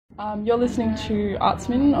You're listening to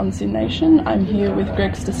Artsman on Sin Nation. I'm here with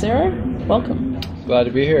Greg Sestero. Welcome. Glad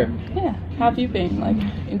to be here. Yeah. How have you been?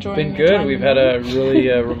 Enjoying? Been good. We've had a really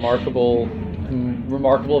remarkable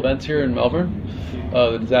events here in Melbourne.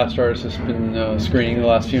 The Disaster Artist has been screening the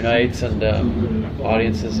last few nights, and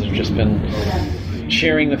audiences have just been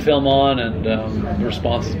cheering the film on, and the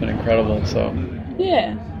response has been incredible. So.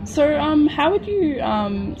 Yeah. So, how would you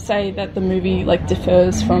say that the movie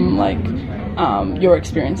differs from your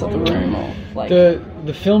experience of The Room, or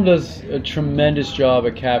The film does a tremendous job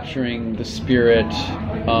at capturing the spirit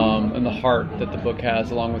and the heart that the book has,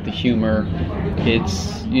 along with the humor.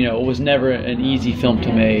 It's it was never an easy film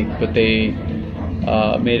to make, but they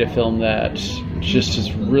made a film that just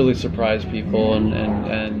has really surprised people, and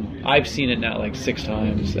I've seen it now 6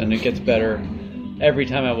 times, and it gets better every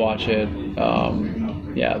time I watch it.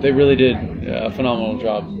 Yeah, they really did a phenomenal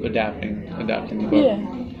job adapting the book. Yeah.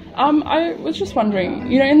 I was just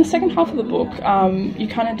wondering, in the second half of the book, you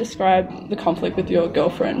kind of describe the conflict with your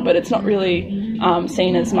girlfriend, but it's not really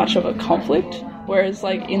seen as much of a conflict, whereas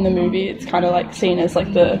in the movie it's kind of seen as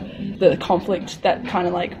the conflict that kind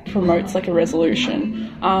of promotes a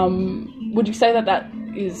resolution. Would you say that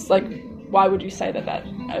is why would you say that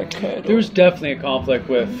occurred? There was definitely a conflict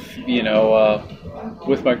with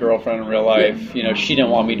my girlfriend in real life. Yeah. She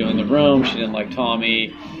didn't want me doing The Room. She didn't like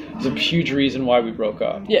Tommy. It's a huge reason why we broke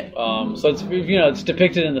up. Yeah. So it's it's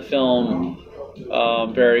depicted in the film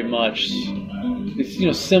very much.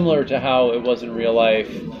 It's similar to how it was in real life.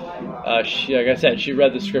 She, like I said, she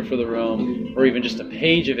read the script for The Room, or even just a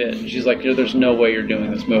page of it, and she's like, there's no way you're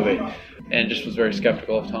doing this movie, and just was very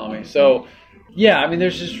skeptical of Tommy. So, yeah,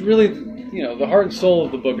 there's just really, the heart and soul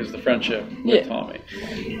of the book is the friendship with Tommy,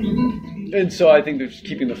 and so I think that just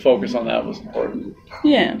keeping the focus on that was important.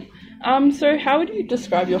 Yeah. So how would you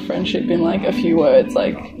describe your friendship in a few words?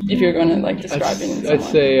 If you're going to describe it in some I'd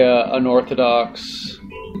say unorthodox,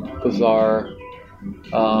 bizarre,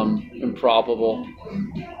 improbable.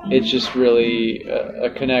 It's just really a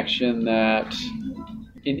connection that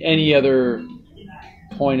in any other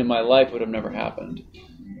point in my life would have never happened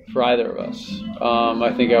for either of us.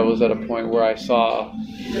 I think I was at a point where I saw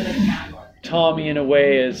Tommy in a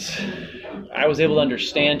way as I was able to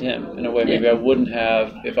understand him in a way maybe I wouldn't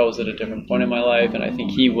have if I was at a different point in my life. And I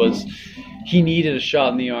think he needed a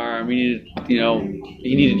shot in the arm. He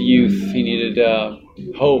needed youth. He needed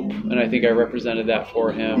hope. And I think I represented that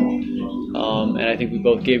for him. And I think we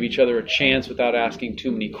both gave each other a chance without asking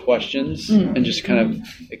too many questions, and just kind of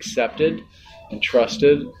accepted and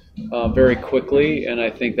trusted very quickly. And I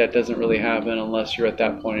think that doesn't really happen unless you're at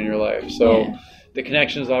that point in your life. So. Yeah. The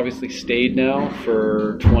connection has obviously stayed now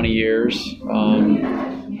for 20 years,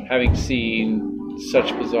 having seen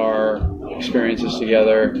such bizarre experiences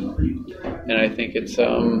together, and I think it's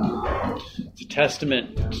a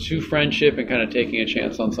testament to friendship and kind of taking a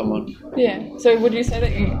chance on someone. Yeah. So would you say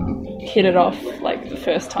that you hit it off the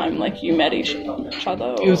first time you met each other?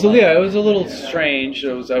 Or it was it was a little strange.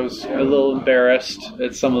 I was a little embarrassed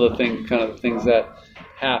at some of the things that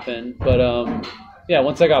happened, but. Yeah,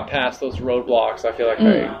 once I got past those roadblocks, I feel like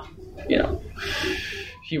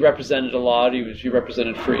he represented a lot. He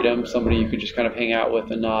represented freedom, somebody you could just kind of hang out with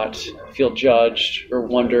and not feel judged or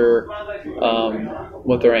wonder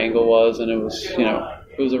what their angle was. And it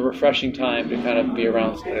was a refreshing time to kind of be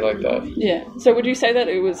around somebody like that. Yeah. So would you say that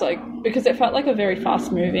it was because it felt like a very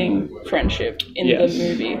fast-moving friendship in the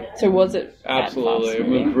movie. So was it absolutely? It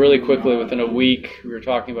moved really quickly. Within a week, we were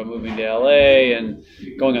talking about moving to LA and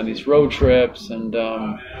going on these road trips, and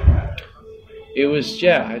it was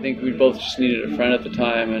I think we both just needed a friend at the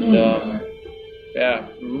time, and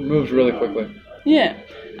moved really quickly. Yeah.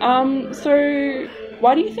 So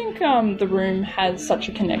why do you think The Room has such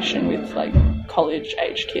a connection with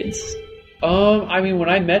college-age kids? When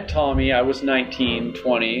I met Tommy, I was 19,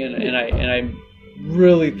 20, and I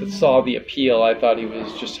really saw the appeal. I thought he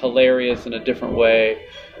was just hilarious in a different way,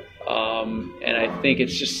 and I think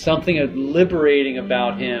it's just something liberating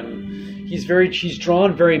about him. He's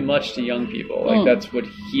drawn very much to young people. That's what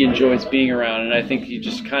he enjoys being around, and I think he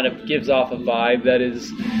just kind of gives off a vibe that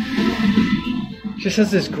just has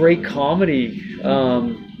this great comedy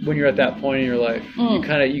when you're at that point in your life.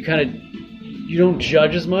 You don't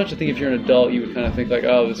judge as much. I think if you're an adult, you would kind of think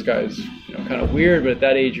oh, this guy's kind of weird, but at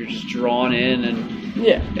that age, you're just drawn in and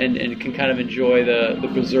can kind of enjoy the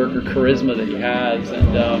berserker charisma that he has,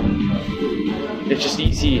 and it's just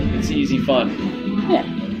easy. It's easy fun. Yeah.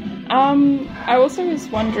 I also was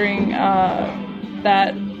wondering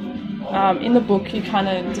that in the book you kind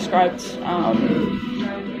of described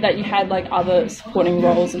that you had other supporting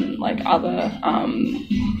roles and other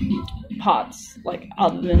parts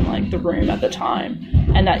other than The Room at the time.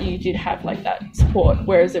 and that you did have like that support,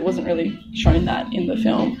 whereas it wasn't really shown that in the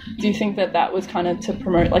film. Do you think that that was kind of to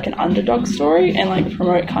promote like an underdog story and like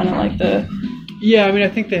promote kind of like the... Yeah, I mean, I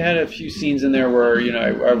think they had a few scenes in there where, you know,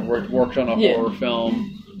 I worked on a horror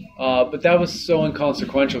film, but that was so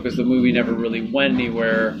inconsequential because the movie never really went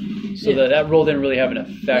anywhere, so that role didn't really have an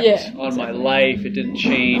effect on my life. It didn't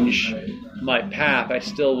change my path. I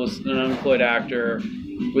still was an unemployed actor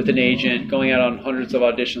with an agent, going out on hundreds of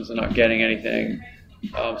auditions and not getting anything.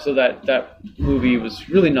 So that movie was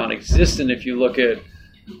really non-existent if you look at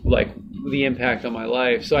like the impact on my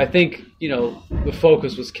life. So I think, you know, the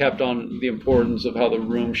focus was kept on the importance of how the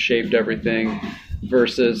room shaped everything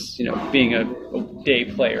versus, you know, being a day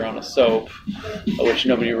player on a soap, which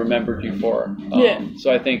nobody remembered you for.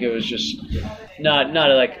 So I think it was just not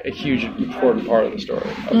like a huge important part of the story,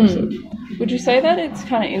 obviously. Would you say that it's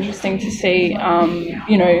kind of interesting to see,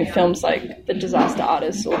 you know, films like The Disaster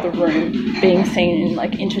Artist or The Room being seen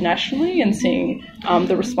like internationally and seeing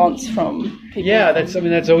the response from people? Yeah,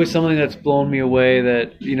 that's always something that's blown me away,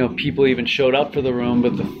 that, you know, people even showed up for The Room,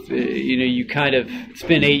 but you know, you kind of, it's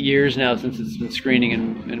been 8 years now since it's been screening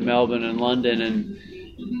in Melbourne and London, and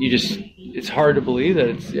it's hard to believe that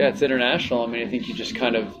it's international. I mean, I think you just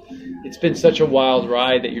kind of, it's been such a wild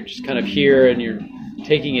ride that you're just kind of here and you're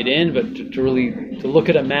taking it in, but to look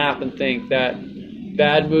at a map and think that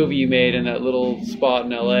bad movie you made in that little spot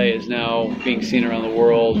in LA is now being seen around the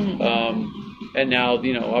world. And now,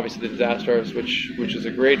 you know, obviously The Disaster Artist, which is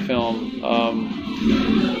a great film,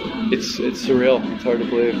 it's surreal. It's hard to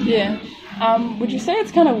believe. Yeah. Would you say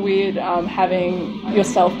it's kind of weird having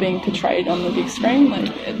yourself being portrayed on the big screen?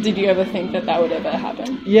 Like, did you ever think that would ever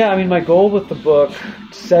happen? Yeah, I mean, my goal with the book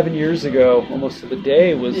 7 years ago, almost to the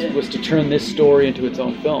day, was to turn this story into its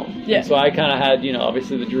own film. Yeah. And so I kind of had, you know,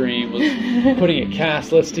 obviously the dream was putting a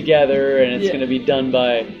cast list together, and it's going to be done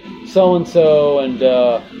by so-and-so, and,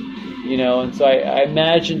 you know, and so I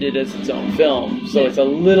imagined it as its own film. So it's a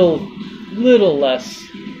little less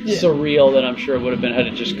surreal than I'm sure it would have been had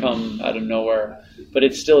it just come out of nowhere. But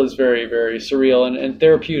it still is very, very surreal and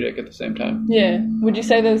therapeutic at the same time. Yeah. Would you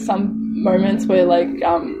say there's some moments where, like,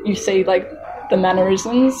 you see, like, the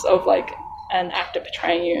mannerisms of, like, an actor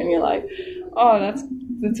portraying you and you're like, oh,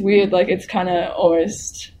 that's weird. Like, it's kind of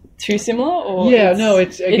almost too similar? Or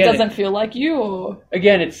it doesn't feel like you? Or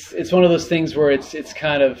again, it's one of those things where it's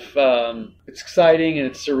kind of it's exciting and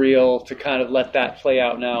it's surreal to kind of let that play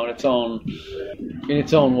out now in its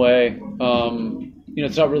own way. You know,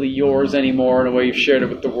 it's not really yours anymore in a way you've shared it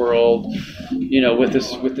with the world, you know, with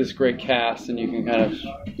this great cast, and you can kind of,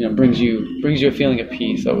 you know, brings you a feeling of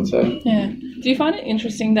peace, I would say. Yeah. Do you find it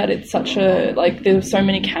interesting that it's such a, like, there's so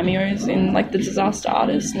many cameos in, like, The Disaster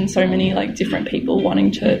Artist and so many, like, different people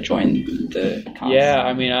wanting to join the cast? Yeah,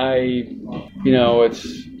 I mean, you know, it's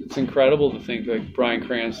incredible to think, like, Bryan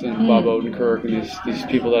Cranston, Bob Odenkirk, and these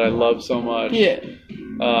people that I love so much. Yeah.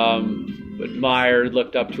 Admired,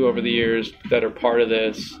 looked up to over the years that are part of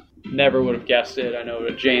this. Never would have guessed it. I know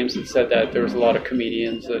that James had said that there was a lot of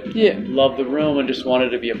comedians that loved The Room and just wanted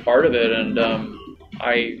to be a part of it, and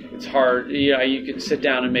it's hard. Yeah, you could sit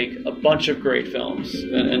down and make a bunch of great films,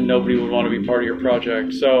 and nobody would want to be part of your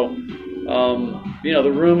project. So, you know,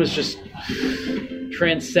 The Room has just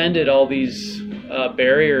transcended all these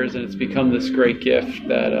barriers, and it's become this great gift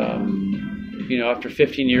that, you know, after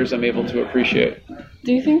 15 years, I'm able to appreciate.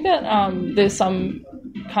 Do you think that there's some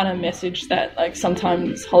kind of message that, like,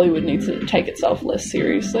 sometimes Hollywood needs to take itself less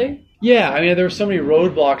seriously? Yeah, I mean, there are so many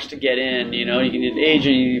roadblocks to get in, you know. You need an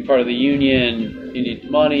agent, you need part of the union, you need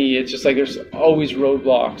money. It's just like there's always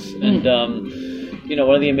roadblocks. And, you know,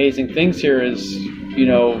 one of the amazing things here is, you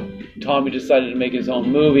know, Tommy decided to make his own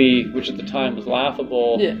movie, which at the time was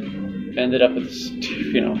laughable, ended up with this,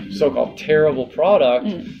 you know, so-called terrible product.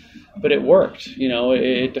 But it worked, you know,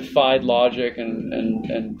 it defied logic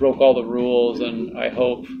and broke all the rules, and I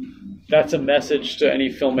hope that's a message to any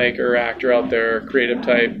filmmaker, actor out there, creative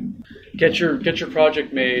type. Get your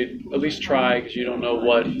project made, at least try, because you don't know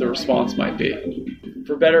what the response might be.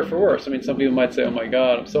 For better or for worse. I mean, some people might say, oh my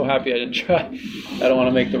God, I'm so happy I didn't try. I don't want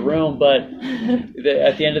to make The Room. But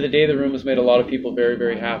at the end of the day, The Room has made a lot of people very,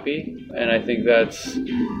 very happy. And I think that's,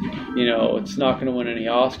 you know, it's not going to win any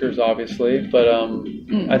Oscars, obviously. But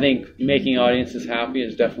I think making audiences happy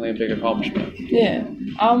is definitely a big accomplishment. Yeah.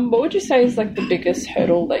 What would you say is, like, the biggest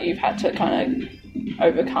hurdle that you've had to kind of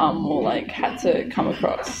overcome or, like, had to come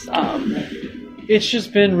across? It's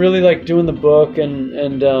just been really like doing the book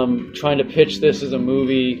and trying to pitch this as a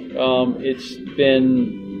movie. It's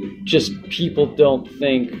been just people don't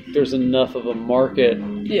think there's enough of a market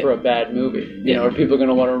for a bad movie. You know, are people going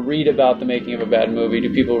to want to read about the making of a bad movie?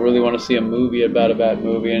 Do people really want to see a movie about a bad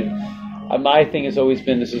movie? And my thing has always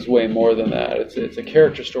been this is way more than that. It's a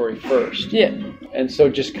character story first. Yeah. And so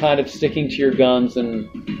just kind of sticking to your guns and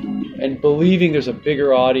believing there's a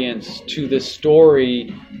bigger audience to this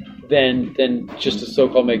story than just a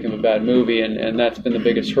so-called making of a bad movie. And that's been the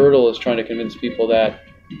biggest hurdle, is trying to convince people that,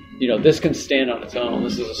 this can stand on its own.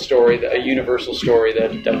 This is a story, a universal story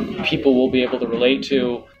that people will be able to relate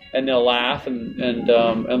to, and they'll laugh and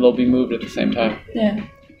they'll be moved at the same time. Yeah.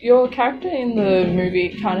 Your character in the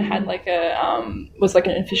movie kind of had was like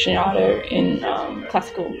an aficionado in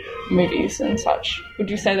classical movies and such. Would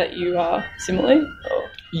you say that you are similarly? Or?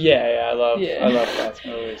 Yeah, I love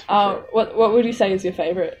classical movies. Sure. What would you say is your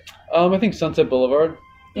favorite? I think Sunset Boulevard.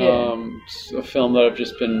 Yeah. It's a film that I've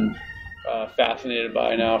just been fascinated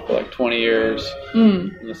by now for like 20 years.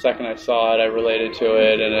 And the second I saw it, I related to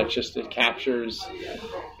it, and it captures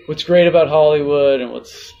what's great about Hollywood and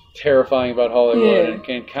what's terrifying about Hollywood,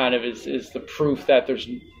 and kind of is the proof that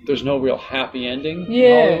there's no real happy ending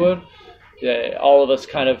in Hollywood. Yeah, all of us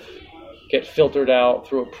kind of get filtered out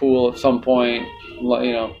through a pool at some point,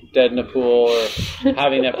 dead in a pool, or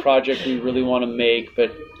having that project we really want to make,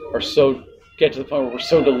 but get to the point where we're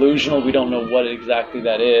so delusional we don't know what exactly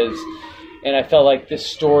that is. And I felt like this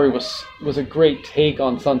story was a great take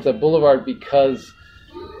on Sunset Boulevard because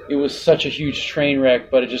it was such a huge train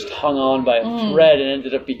wreck, but it just hung on by a thread and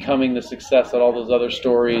ended up becoming the success that all those other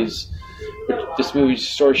stories. This movie's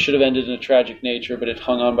story should have ended in a tragic nature, but it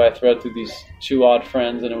hung on by a thread through these two odd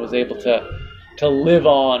friends, and it was able to live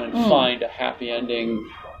on and find a happy ending.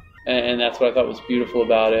 And that's what I thought was beautiful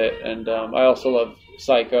about it. And I also love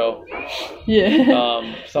Psycho.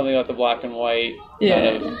 Yeah. Something about the black and white. Yeah. Kind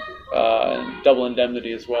of, and Double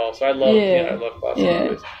Indemnity as well. So I love classic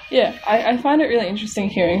movies. Yeah, I find it really interesting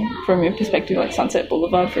hearing from your perspective, like Sunset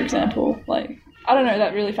Boulevard, for example. Like, I don't know,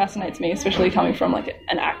 that really fascinates me, especially coming from like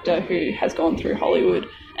an actor who has gone through Hollywood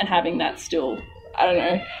and having that still, I don't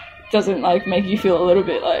know, doesn't like make you feel a little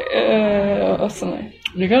bit like or something.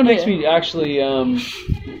 And it kind of makes me actually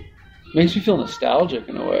makes me feel nostalgic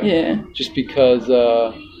in a way. Yeah. Just because.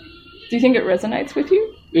 Do you think it resonates with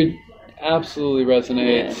you? It absolutely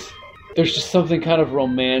resonates. Yeah. There's just something kind of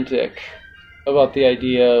romantic about the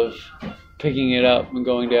idea of picking it up and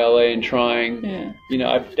going to LA and trying. Yeah.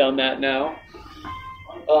 I've done that now.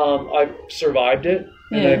 I've survived it,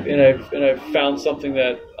 and I've found something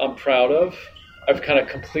that I'm proud of. I've kind of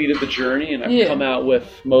completed the journey, and I've come out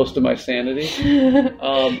with most of my sanity.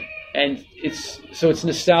 And it's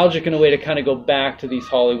nostalgic in a way to kind of go back to these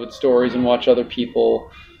Hollywood stories and watch other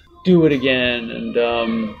people do it again,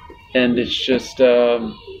 and it's just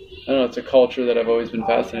I don't know, it's a culture that I've always been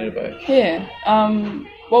fascinated by. Yeah.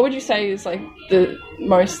 What would you say is like the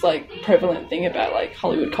most like prevalent thing about like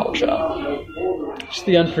Hollywood culture? Just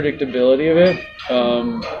the unpredictability of it.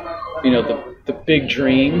 The big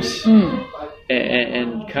dreams,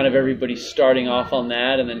 and kind of everybody starting off on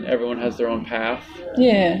that, and then everyone has their own path.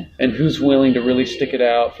 Yeah. And who's willing to really stick it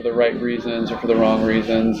out for the right reasons or for the wrong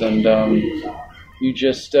reasons, and you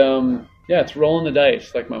just. It's rolling the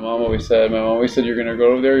dice, like my mom always said. My mom always said, you're going to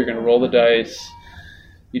go over there, you're going to roll the dice.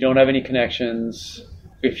 You don't have any connections.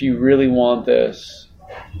 If you really want this,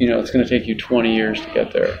 it's going to take you 20 years to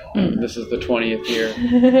get there. This is the 20th year.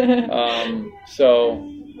 I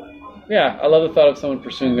love the thought of someone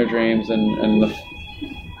pursuing their dreams and the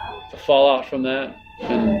fallout from that.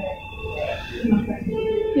 And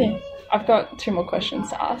yeah, I've got 2 more questions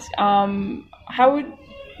to ask. How would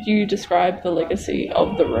you describe the legacy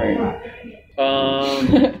of The Room?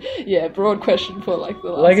 Broad question for like the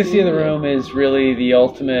last legacy of The Room is really the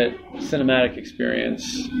ultimate cinematic experience.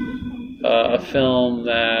 A film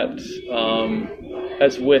that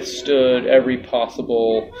has withstood every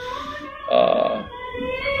possible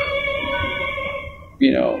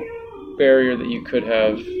barrier that you could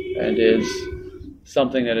have, and is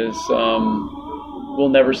something that is we'll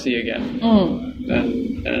never see again.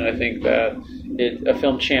 And I think that a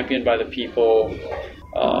film championed by the people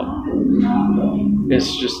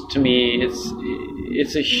is just, to me,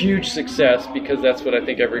 it's a huge success, because that's what I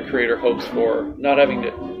think every creator hopes for. Not having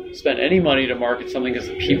to spend any money to market something, because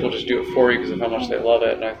the people just do it for you because of how much they love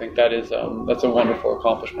it. And I think that is that's a wonderful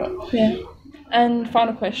accomplishment. Yeah. And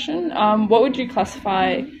final question, what would you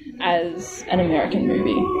classify as an American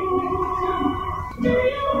movie?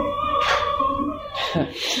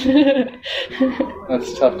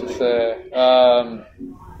 That's tough to say.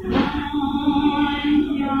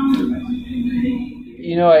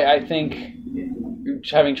 I think,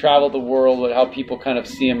 having traveled the world, how people kind of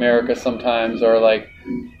see America sometimes are like,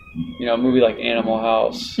 a movie like Animal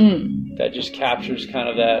House that just captures kind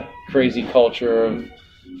of that crazy culture of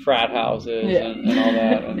frat houses and all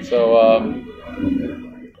that. And so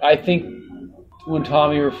I think when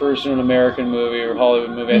Tommy refers to an American movie or Hollywood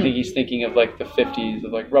movie, I think he's thinking of like the 50s,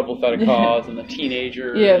 of like Rebel Without a Cause and the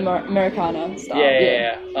teenager. Yeah, Americana stuff.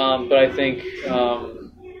 Yeah. But I think,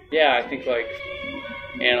 I think like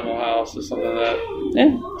Animal House is something that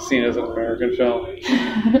seen as an American film.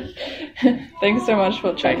 Thanks so much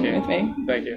for chatting with me. Thank you.